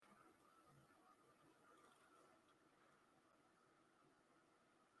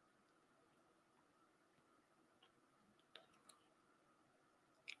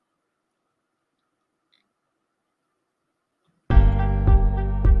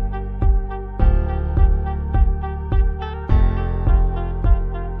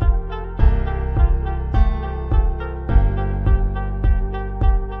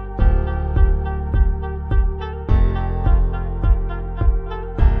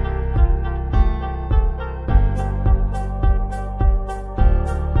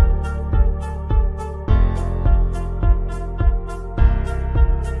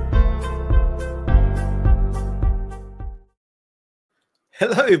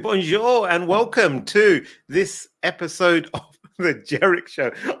Hello, bonjour, and welcome to this episode of the Jerick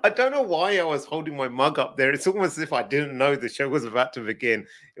Show. I don't know why I was holding my mug up there. It's almost as if I didn't know the show was about to begin.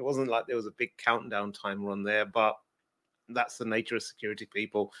 It wasn't like there was a big countdown timer on there, but that's the nature of security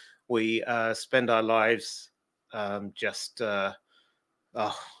people. We spend our lives let's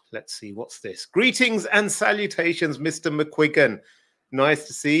see, what's this? Greetings and salutations, Mr. McQuiggan. Nice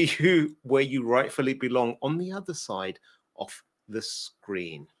to see you where you rightfully belong, on the other side of the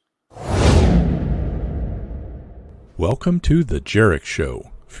screen. Welcome to The Jerick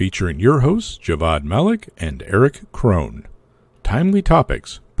Show, featuring your hosts Javad Malik and Eric Crone. Timely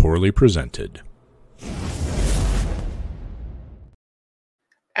topics, poorly presented.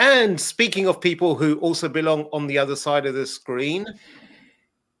 And speaking of people who also belong on the other side of the screen,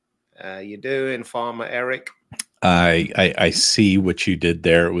 you doing, Farmer Eric? I see what you did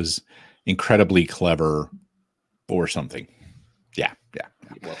there. It was incredibly clever or something. Yeah.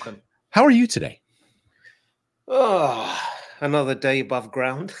 You're welcome. How are you today? Oh, another day above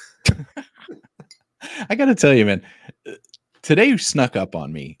ground. I got to tell you, man, today snuck up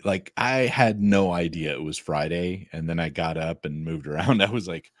on me. Like, I had no idea it was Friday. And then I got up and moved around. I was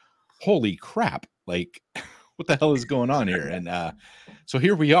like, holy crap. Like, what the hell is going on here? And so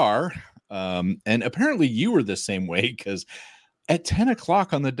here we are. And apparently you were the same way, because at 10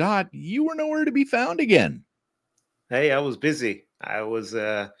 o'clock on the dot, you were nowhere to be found again. Hey, I was busy. I was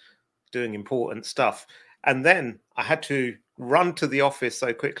doing important stuff. And then I had to run to the office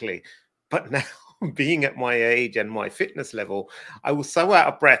so quickly. But now, being at my age and my fitness level, I was so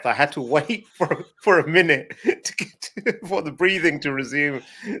out of breath. I had to wait for a minute for the breathing to resume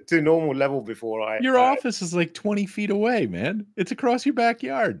to normal level before Your office is like 20 feet away, man. It's across your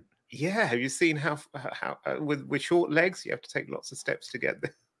backyard. Yeah. Have you seen how with short legs, you have to take lots of steps to get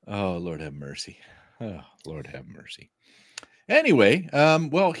there? Oh, Lord have mercy. Oh, Lord have mercy. Anyway,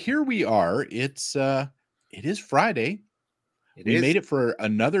 well, here we are. It is Friday. We made it for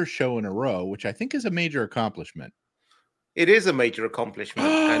another show in a row, which I think is a major accomplishment. It is a major accomplishment.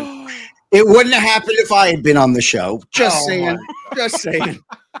 And it wouldn't have happened if I had been on the show. Just saying. Just saying.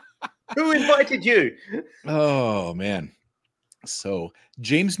 Who invited you? Oh, man. So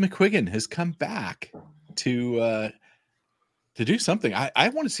James McQuiggan has come back to do something. I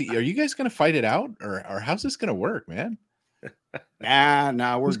want to see. Are you guys going to fight it out, or how's this going to work, man?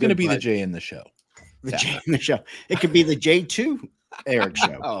 Nah, we're Who's going to be the J in the show? The J in the show. It could be the J2 Eric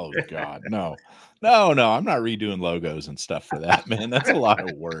show. Oh God, no. I'm not redoing logos and stuff for that, man. That's a lot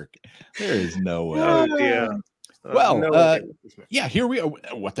of work. There is no way. Oh dear. Well, yeah, here we are.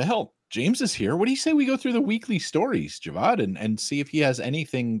 What the hell? James is here. What do you say we go through the weekly stories, Javad, and see if he has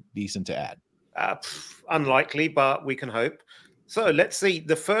anything decent to add? Unlikely, but we can hope. So let's see.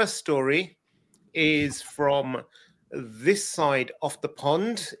 The first story is from this side of the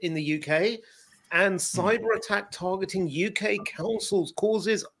pond in the UK, and cyber attack targeting UK councils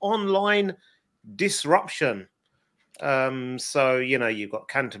causes online disruption. So, you've got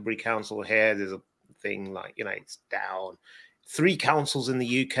Canterbury Council here. There's a thing like, it's down. 3 councils in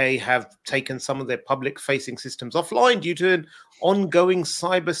the UK have taken some of their public-facing systems offline due to an ongoing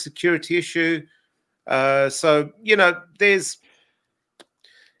cyber security issue. So, there's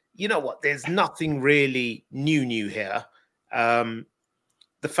nothing really new here.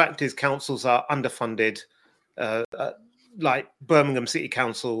 The fact is councils are underfunded. Like Birmingham City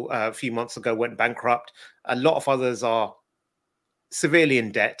Council a few months ago went bankrupt. A lot of others are severely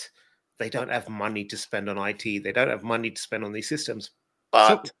in debt. They don't have money to spend on IT. They don't have money to spend on these systems.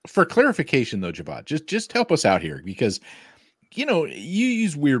 But so, for clarification, though, Javad, just help us out here, because you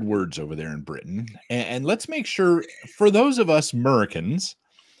use weird words over there in Britain, and let's make sure, for those of us Americans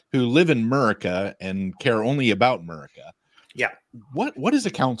who live in America and care only about America, what is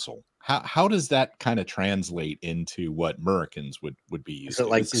a council? How does that kind of translate into what Americans would be used to? Is it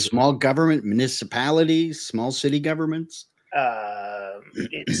like small government, municipalities, small city governments?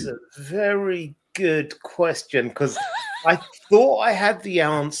 It's a very good question, because I thought I had the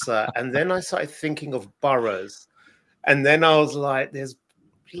answer, and then I started thinking of boroughs, and then I was like, there's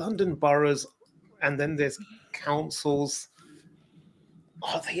London boroughs, and then there's councils.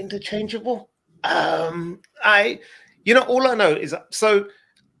 Are they interchangeable? All I know is, so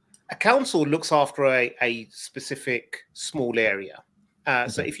a council looks after a specific small area.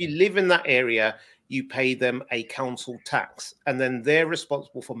 So if you live in that area, you pay them a council tax, and then they're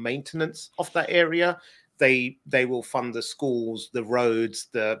responsible for maintenance of that area. They will fund the schools, the roads,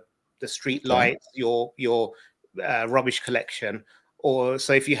 the street lights, your rubbish collection. Or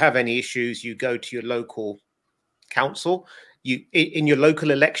so if you have any issues, you go to your local council. You in your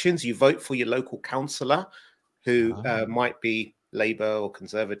local elections, you vote for your local councillor, who might be Labour or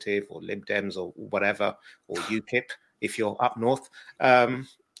Conservative or Lib Dems or whatever, or UKIP if you're up north. And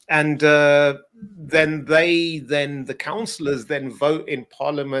then the councillors then vote in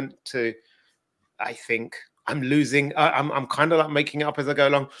Parliament to, I think, I'm kind of like making it up as I go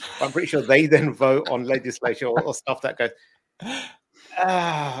along, but I'm pretty sure they then vote on legislation or stuff that goes.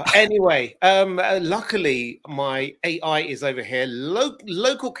 Anyway, luckily my AI is over here.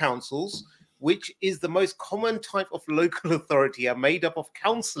 Local councils, which is the most common type of local authority, are made up of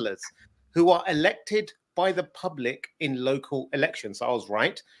councillors who are elected by the public in local elections. I was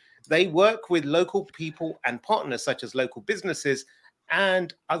right. They work with local people and partners such as local businesses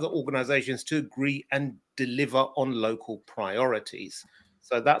and other organizations to agree and deliver on local priorities.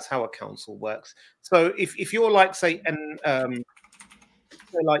 So that's how a council works. So if you're like, say,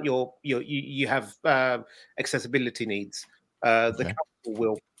 like you have accessibility needs, the council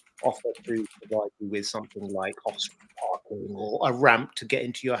will offer to provide you with something like off-street parking or a ramp to get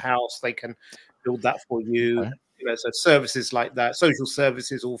into your house. They can build that for you. Okay. So services like that, social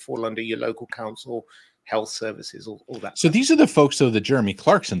services all fall under your local council, health services, all that. So these are the folks, though, that Jeremy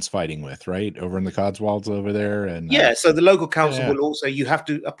Clarkson's fighting with, right? Over in the Cotswolds over there. And yeah, so the local council will also, you have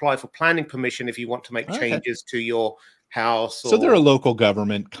to apply for planning permission if you want to make changes to your house. So they're a local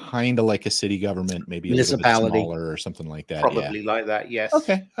government, kind of like a city government, maybe a little bit smaller or something like that. Probably like that, yes.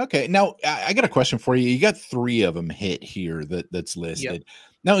 Okay. Now, I got a question for you. You got 3 of them hit here that's listed. Yep.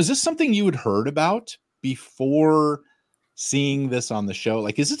 Now, is this something you had heard about before seeing this on the show?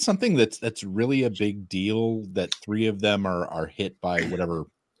 Like, is it something that's really a big deal that 3 of them are hit by whatever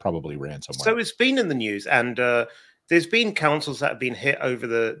probably ransomware? So it's been in the news, and there's been councils that have been hit over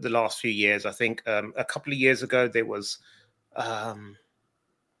the last few years. I think a couple of years ago there was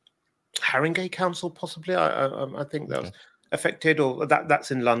Haringey Council, possibly. I think that was affected, or that's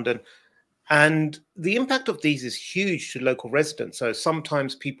in London. And the impact of these is huge to local residents. So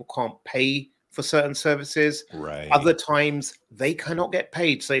sometimes people can't pay for certain services. Right. Other times they cannot get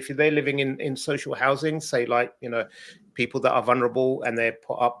paid. So if they're living in social housing, say like, people that are vulnerable and they're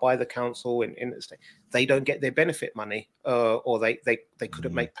put up by the council in the state, they don't get their benefit money, or they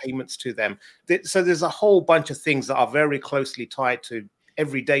couldn't make payments to them. So there's a whole bunch of things that are very closely tied to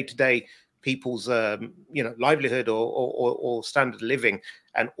every day-to-day people's livelihood or standard of living,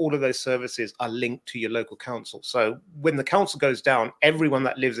 and all of those services are linked to your local council. So when the council goes down, everyone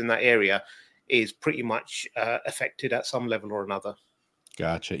that lives in that area is pretty much affected at some level or another.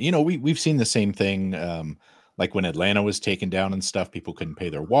 Gotcha. We've seen the same thing. Like when Atlanta was taken down and stuff, people couldn't pay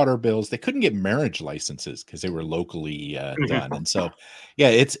their water bills. They couldn't get marriage licenses because they were locally done. And so, yeah,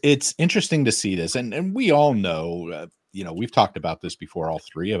 it's interesting to see this. And we all know, we've talked about this before, all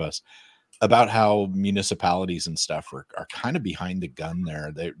 3 of us, about how municipalities and stuff are kind of behind the gun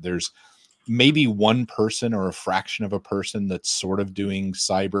there. There's maybe one person or a fraction of a person that's sort of doing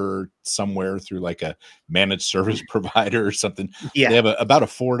cyber somewhere through like a managed service provider or something. Yeah. They have about a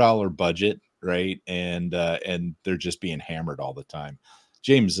 $4 budget, right? And they're just being hammered all the time.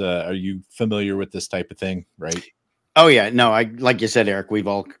 James, are you familiar with this type of thing, right? Oh yeah, no, like you said, Eric, we've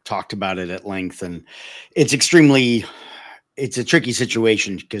all talked about it at length, and it's a tricky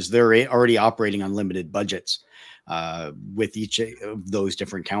situation because they're already operating on limited budgets with each of those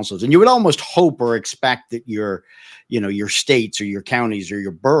different councils. And you would almost hope or expect that your states or your counties or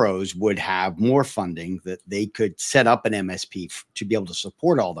your boroughs would have more funding, that they could set up an MSP to be able to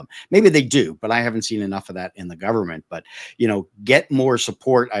support all of them. Maybe they do, but I haven't seen enough of that in the government. But, get more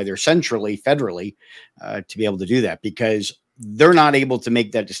support either centrally, federally, to be able to do that, because they're not able to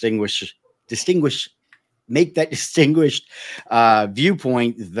make that distinguished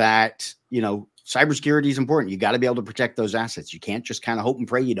viewpoint that, cybersecurity is important. You got to be able to protect those assets. You can't just kind of hope and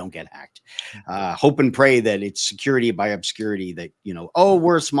pray you don't get hacked. Hope and pray that it's security by obscurity, that,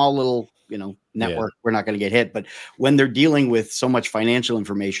 we're a small little, network. Yeah. We're not going to get hit. But when they're dealing with so much financial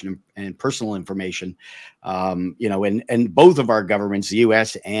information and personal information, and both of our governments, the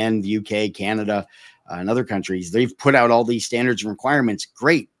US and the UK, Canada, and other countries, they've put out all these standards and requirements.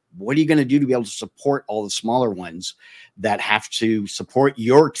 Great. What are you going to do to be able to support all the smaller ones that have to support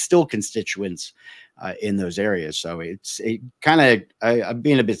your still constituents in those areas? So I'm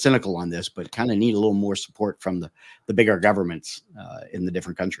being a bit cynical on this, but kind of need a little more support from the bigger governments in the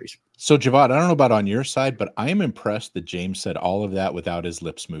different countries. So Javad, I don't know about on your side, but I am impressed that James said all of that without his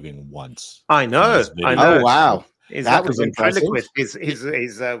lips moving once. I know. Oh, wow. That was impressive. His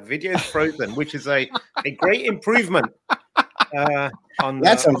video is frozen, which is a great improvement.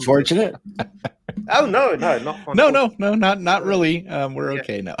 That's unfortunate. Oh no, not really. We're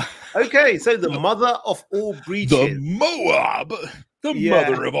okay now. Okay, so the mother of all breaches, the Moab. The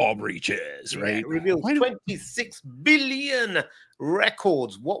mother of all breaches, right? It reveals 26 billion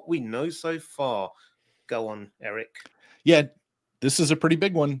records. What we know so far. Go on, Eric. Yeah, this is a pretty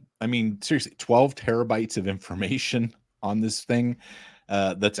big one. I mean, seriously, 12 terabytes of information on this thing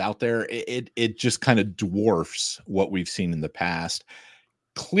that's out there. It just kind of dwarfs what we've seen in the past.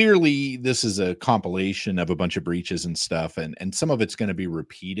 Clearly, this is a compilation of a bunch of breaches and stuff, and some of it's going to be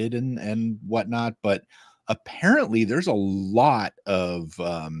repeated and whatnot. But apparently, there's a lot of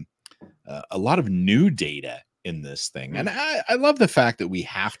new data in this thing, and I love the fact that we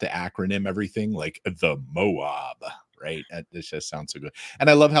have to acronym everything, like the MOAB. Right? This just sounds so good. And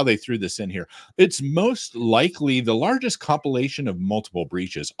I love how they threw this in here. It's most likely the largest compilation of multiple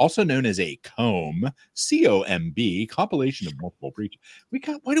breaches, also known as a COMB, C-O-M-B, compilation of multiple breaches.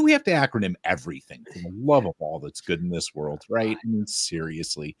 Why do we have to acronym everything? For the love of all that's good in this world, right? I mean,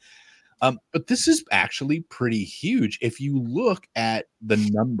 seriously. But this is actually pretty huge if you look at the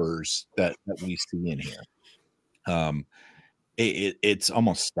numbers that we see in here. It's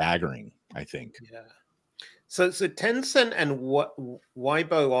almost staggering, I think. Yeah. So Tencent and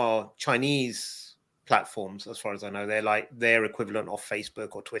Weibo are Chinese platforms, as far as I know. They're like their equivalent of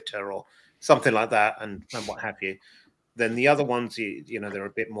Facebook or Twitter or something like that, and what have you. Then the other ones, you know, they're a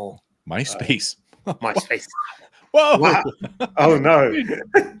bit more MySpace. MySpace. Whoa! Wow. Oh no!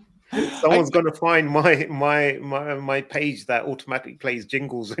 Someone's going to find my page that automatically plays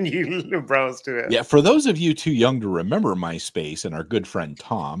jingles when you browse to it. Yeah, for those of you too young to remember MySpace and our good friend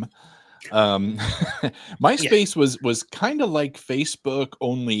Tom. MySpace was kind of like Facebook,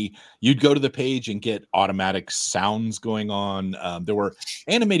 only you'd go to the page and get automatic sounds going on. There were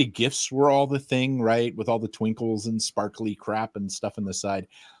animated GIFs were all the thing, right? With all the twinkles and sparkly crap and stuff on the side.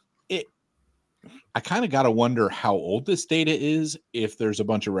 I kind of got to wonder how old this data is if there's a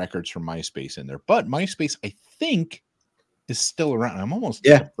bunch of records from MySpace in there. But MySpace, I think, is still around. I'm almost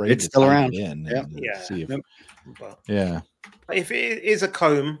afraid it's still around. See if, yeah. If it is a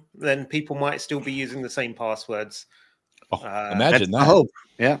comb, then people might still be using the same passwords. Imagine that. I hope.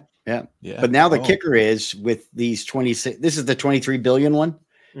 Yeah. But now the kicker is with these 26. This is the 23 billion one.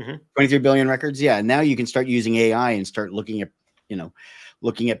 23 billion records. Yeah. Now you can start using AI and start looking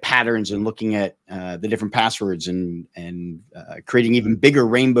at patterns and looking at the different passwords and creating even bigger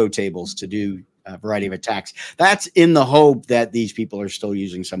rainbow tables to do a variety of attacks. That's in the hope that these people are still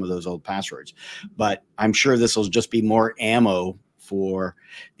using some of those old passwords. But I'm sure this will just be more ammo for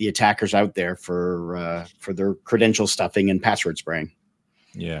the attackers out there for their credential stuffing and password spraying.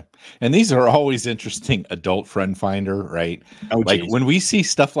 Yeah. And these are always interesting adult friend finder, right? Oh, like when we see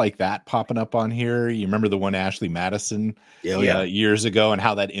stuff like that popping up on here, you remember the one Ashley Madison years ago and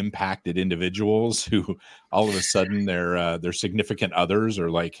how that impacted individuals who all of a sudden their significant others are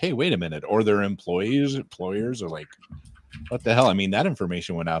like, hey, wait a minute. Or their employers are like, what the hell? I mean, that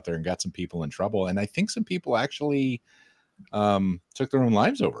information went out there and got some people in trouble. And I think some people actually took their own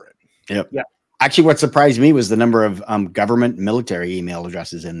lives over it. Yep. Yeah. Actually, what surprised me was the number of government military email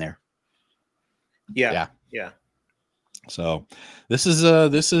addresses in there. Yeah. So this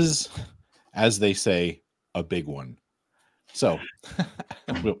is, as they say, a big one. So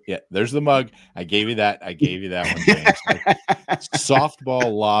there's the mug. I gave you that one, James.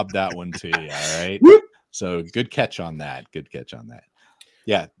 Softball lobbed that one to you. All right. So good catch on that.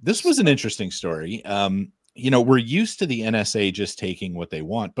 Yeah, this was an interesting story. We're used to the NSA just taking what they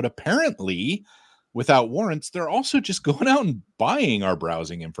want, but apparently without warrants, they're also just going out and buying our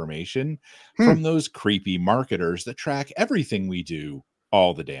browsing information from those creepy marketers that track everything we do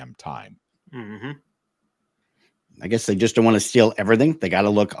all the damn time. Mm-hmm. I guess they just don't want to steal everything. They got to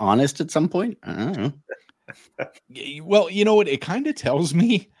look honest at some point. I don't know. Well, you know what? It kind of tells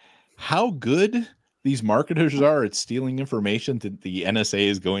me how good these marketers are at stealing information that the NSA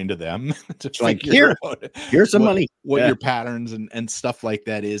is going to them to like, here's some money. What your patterns and stuff like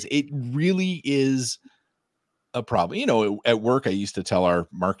that is. It really is a problem. At work, I used to tell our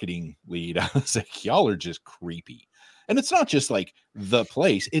marketing lead, I was like, y'all are just creepy. And it's not just like the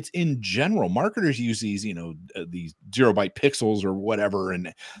place, it's in general. Marketers use these, these 0-byte pixels or whatever,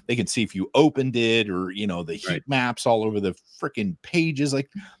 and they can see if you opened it or, the heat maps all over the freaking pages. Like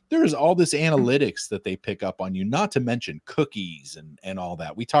there is all this analytics that they pick up on you, not to mention cookies and all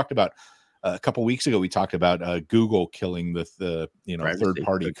that. We talked about a couple weeks ago, we talked about Google killing the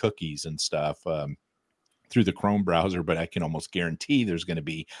third-party cookies and stuff through the Chrome browser, but I can almost guarantee there's going to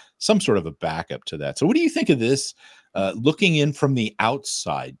be some sort of a backup to that. So what do you think of this? Looking in from the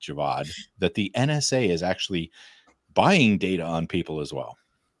outside, Javad, that the NSA is actually buying data on people as well.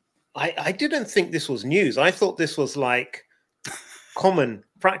 I didn't think this was news. I thought this was like common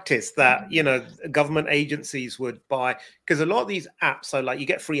practice that, government agencies would buy, because a lot of these apps, so like you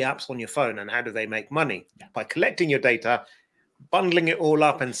get free apps on your phone, and how do they make money? By collecting your data, bundling it all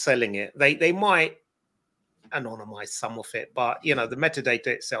up and selling it. They might anonymize some of it, but the metadata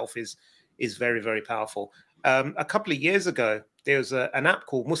itself is very, very powerful. A couple of years ago, there was an app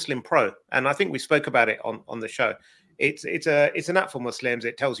called Muslim Pro, and I think we spoke about it on the show. It's an app for Muslims.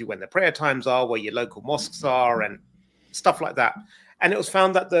 It tells you when the prayer times are, where your local mosques are, and stuff like that. And it was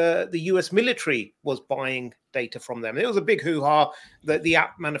found that the US military was buying data from them. It was a big hoo-ha that the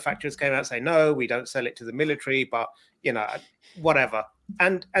app manufacturers came out saying, no, we don't sell it to the military, but whatever.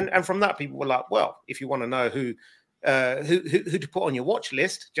 And from that, people were like, well, if you want to know who to put on your watch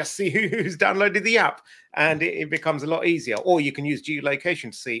list, just see who's downloaded the app, and it becomes a lot easier. Or you can use geolocation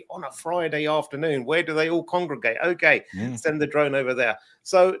to see on a Friday afternoon, where do they all congregate? Okay, send the drone over there.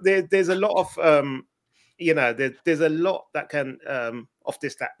 So there's a lot of there's a lot that can of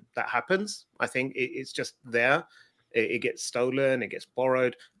this that happens. I think it's just there. It gets stolen, it gets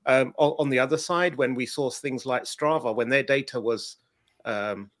borrowed. On the other side, when we source things like Strava, when their data was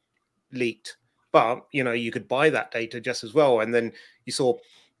leaked, but you could buy that data just as well, and then you saw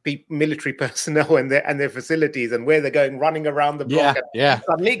military personnel and their facilities and where they're going, running around the block.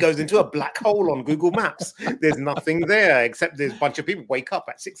 Suddenly it goes into a black hole on Google Maps. There's nothing there except there's a bunch of people wake up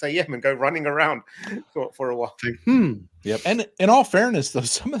at 6 a.m. and go running around for a while. Yep. And in all fairness, though,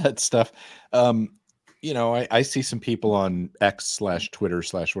 some of that stuff, I see some people on X/Twitter/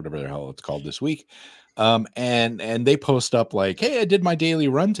 whatever the hell it's called this week. And they post up like, hey, I did my daily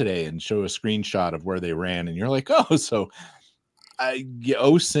run today, and show a screenshot of where they ran. And you're like, oh, so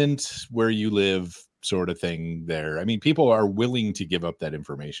OSINT where you live sort of thing there. I mean, people are willing to give up that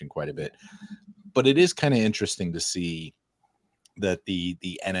information quite a bit, but it is kind of interesting to see that the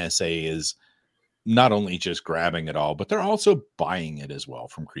NSA is not only just grabbing it all, but they're also buying it as well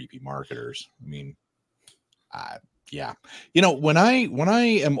from creepy marketers. I mean, yeah. When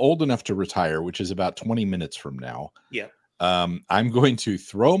I am old enough to retire, which is about 20 minutes from now, I'm going to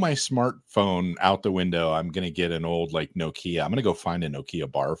throw my smartphone out the window. I'm going to get an old Nokia. I'm going to go find a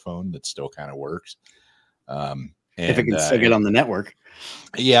Nokia bar phone that still kind of works. If it can still get on the network.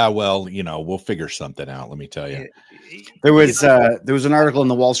 Yeah, well, we'll figure something out. Let me tell you. There was an article in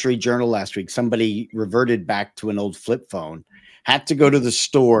the Wall Street Journal last week. Somebody reverted back to an old flip phone, had to go to the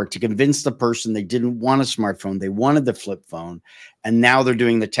store to convince the person they didn't want a smartphone. They wanted the flip phone. And now they're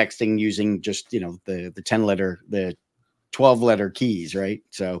doing the texting using just, the 10-letter, 12-letter keys, right?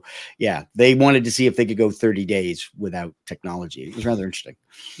 So, yeah, they wanted to see if they could go 30 days without technology. It was rather interesting.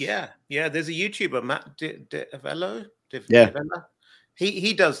 Yeah. There's a YouTuber, Matt Divello. Yeah.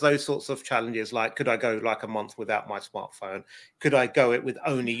 He does those sorts of challenges, like, could I go like a month without my smartphone? Could I go it with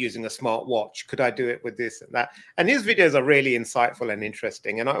only using a smartwatch? Could I do it with this and that? And his videos are really insightful and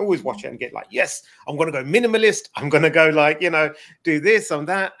interesting. And I always watch it and get like, yes, I'm going to go minimalist. I'm going to go do this and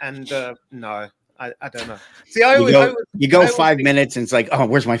that. And no. I don't know. See, you go 5 minutes and it's like, oh,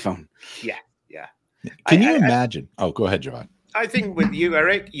 where's my phone? Yeah. Can you imagine? Oh, go ahead, Javon. I think with you,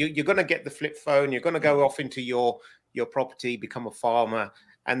 Eric, you're going to get the flip phone. You're going to go off into your property, become a farmer,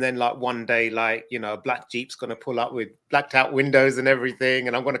 and then one day, a black Jeep's going to pull up with blacked out windows and everything,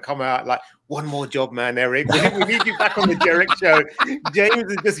 and I'm going to come out like, one more job, man, Eric. We need you back on the Jerick Show.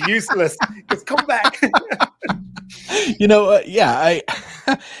 James is just useless. Just come back.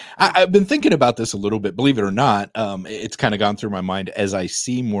 I've been thinking about this a little bit, believe it or not. It's kind of gone through my mind as I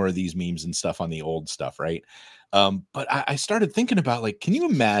see more of these memes and stuff on the old stuff, right? But I started thinking about, can you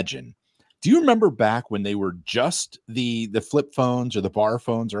imagine? Do you remember back when they were just the flip phones or the bar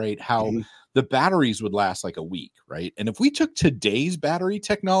phones, right? How the batteries would last like a week, right? And if we took today's battery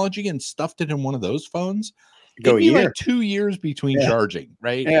technology and stuffed it in one of those phones, it'd be like 2 years between charging,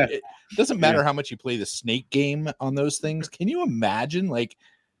 right? Yeah. It doesn't matter how much you play the snake game on those things. Can you imagine?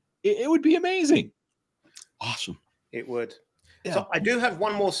 It would be amazing. Awesome. It would. Yeah. So I do have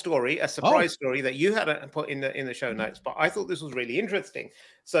one more story, a surprise story that you hadn't put in the show notes, but I thought this was really interesting.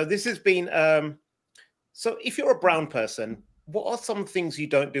 So this has been, so if you're a brown person, what are some things you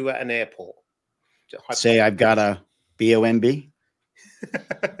don't do at an airport? Say I've got a BOMB.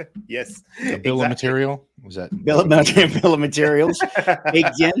 Yes. A bill of material? Was that bill of materials?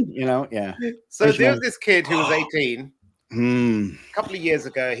 Baked in, yeah. So there's this kid who was 18. A couple of years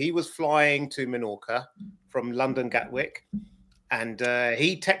ago, he was flying to Menorca from London Gatwick. And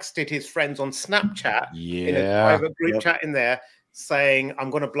he texted his friends on Snapchat in a private group chat in there saying, I'm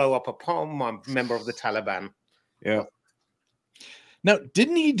going to blow up a bomb. I'm a member of the Taliban. Yeah. Now,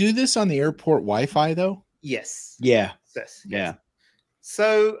 didn't he do this on the airport Wi-Fi, though? Yes. Yeah. Yes. Yeah.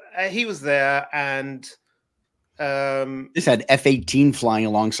 So he was there, and This had F-18 flying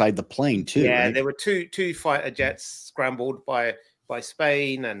alongside the plane too. Yeah, right? there were two fighter jets scrambled by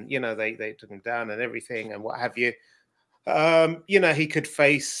Spain, and they took him down and everything and what have you. He could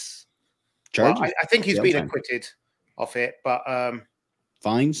face Charges. Well, I think he's Jail been time. acquitted of it, but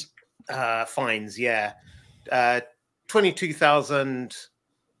Fines. fines, yeah, 22,000,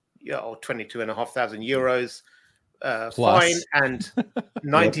 or 22,500 euros fine, Plus. and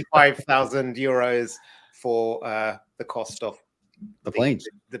 95,000 euros for the cost of The planes.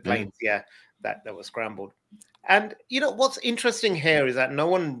 the planes, that were scrambled. And what's interesting here is that no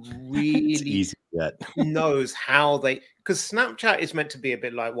one It's really easy yet. knows how because Snapchat is meant to be a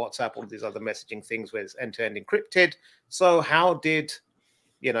bit like WhatsApp, all these other messaging things where it's end-to-end encrypted. So how did,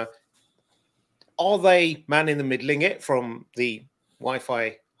 are they man in the middling it from the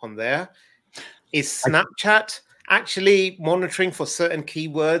Wi-Fi on there? Is Snapchat actually monitoring for certain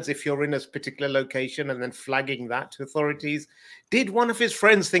keywords if you're in a particular location and then flagging that to authorities? Did one of his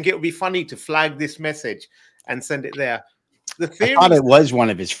friends think it would be funny to flag this message and send it there? The theory, I thought it was one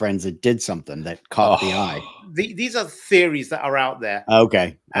of his friends that did something that caught the eye. These are theories that are out there.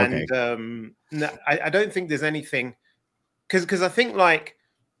 Okay. And no, I don't think there's anything, because I think like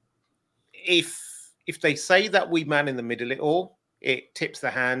if they say that we man in the middle it all, it tips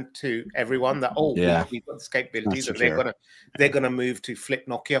the hand to everyone that we've got the capabilities, and they're gonna move to flip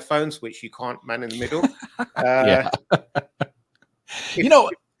Nokia phones, which you can't man in the middle.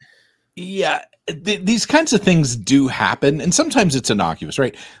 These kinds of things do happen, and sometimes it's innocuous,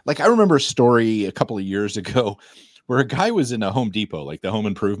 right? Like I remember a story a couple of years ago where a guy was in a Home Depot, like the home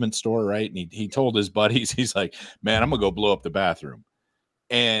improvement store, right? And he told his buddies, he's like, "Man, I'm gonna go blow up the bathroom."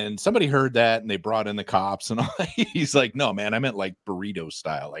 And somebody heard that and they brought in the cops and all. He's like, "No, man, I meant like burrito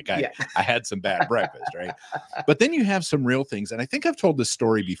style. Like I had some bad breakfast," right? But then you have some real things. And I think I've told this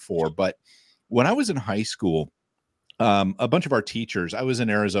story before, but when I was in high school, a bunch of our teachers, I was in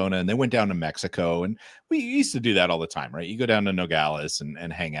Arizona and they went down to Mexico, and we used to do that all the time, right? You go down to Nogales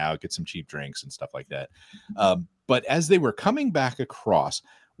and hang out, get some cheap drinks and stuff like that. But as they were coming back across,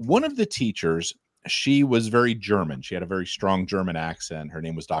 one of the teachers, she was very German. She had a very strong German accent. Her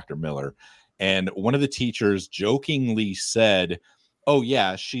name was Dr. Miller. And one of the teachers jokingly said, "Oh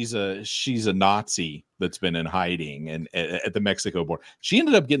yeah, she's a Nazi that's been in hiding and at the Mexico border." She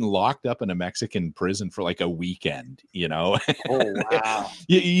ended up getting locked up in a Mexican prison for like a weekend, Oh, wow.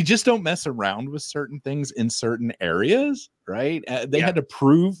 You just don't mess around with certain things in certain areas, right? They had to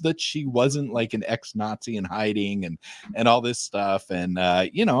prove that she wasn't like an ex-Nazi in hiding and all this stuff. And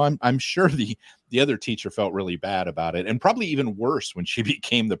I'm sure the other teacher felt really bad about it, and probably even worse when she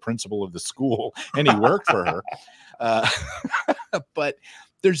became the principal of the school and he worked for her. But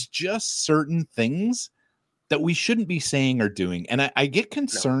there's just certain things that we shouldn't be saying or doing. And I get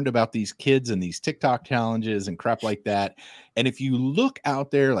concerned about these kids and these TikTok challenges and crap like that. And if you look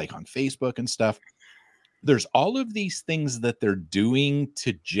out there, like on Facebook and stuff, there's all of these things that they're doing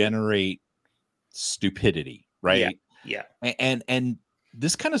to generate stupidity, right? Yeah. And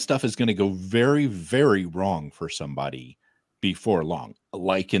this kind of stuff is going to go very, very wrong for somebody before long,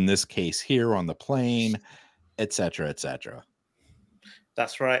 like in this case here on the plane, et cetera, et cetera.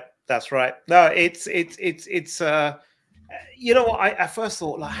 That's right. No, it's I first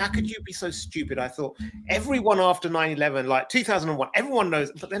thought, like, how could you be so stupid? I thought everyone after 9/11, like 2001, everyone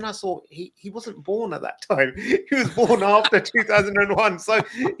knows. But then I saw he wasn't born at that time. He was born after 2001, so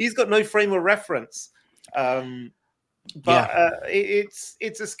he's got no frame of reference.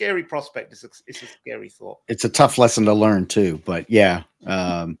 It's a scary prospect. It's a scary thought. It's a tough lesson to learn too. But I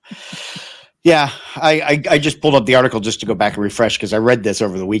just pulled up the article just to go back and refresh, because I read this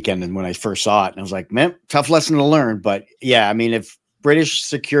over the weekend, and when I first saw it, and I was like, man, tough lesson to learn. But yeah, I mean, if British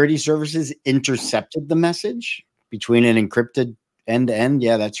security services intercepted the message between an encrypted end to end,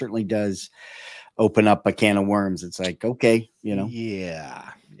 that certainly does open up a can of worms. It's like, okay,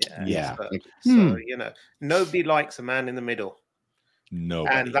 Yeah. So nobody likes a man in the middle.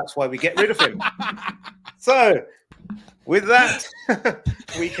 Nobody. And that's why we get rid of him. So with that,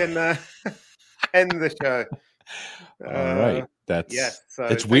 we can end the show. All right. So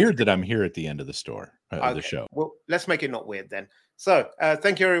it's weird that I'm here at the end of the the show. Well, let's make it not weird then. So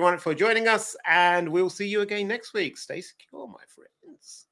thank you everyone for joining us, and we'll see you again next week. Stay secure, my friends.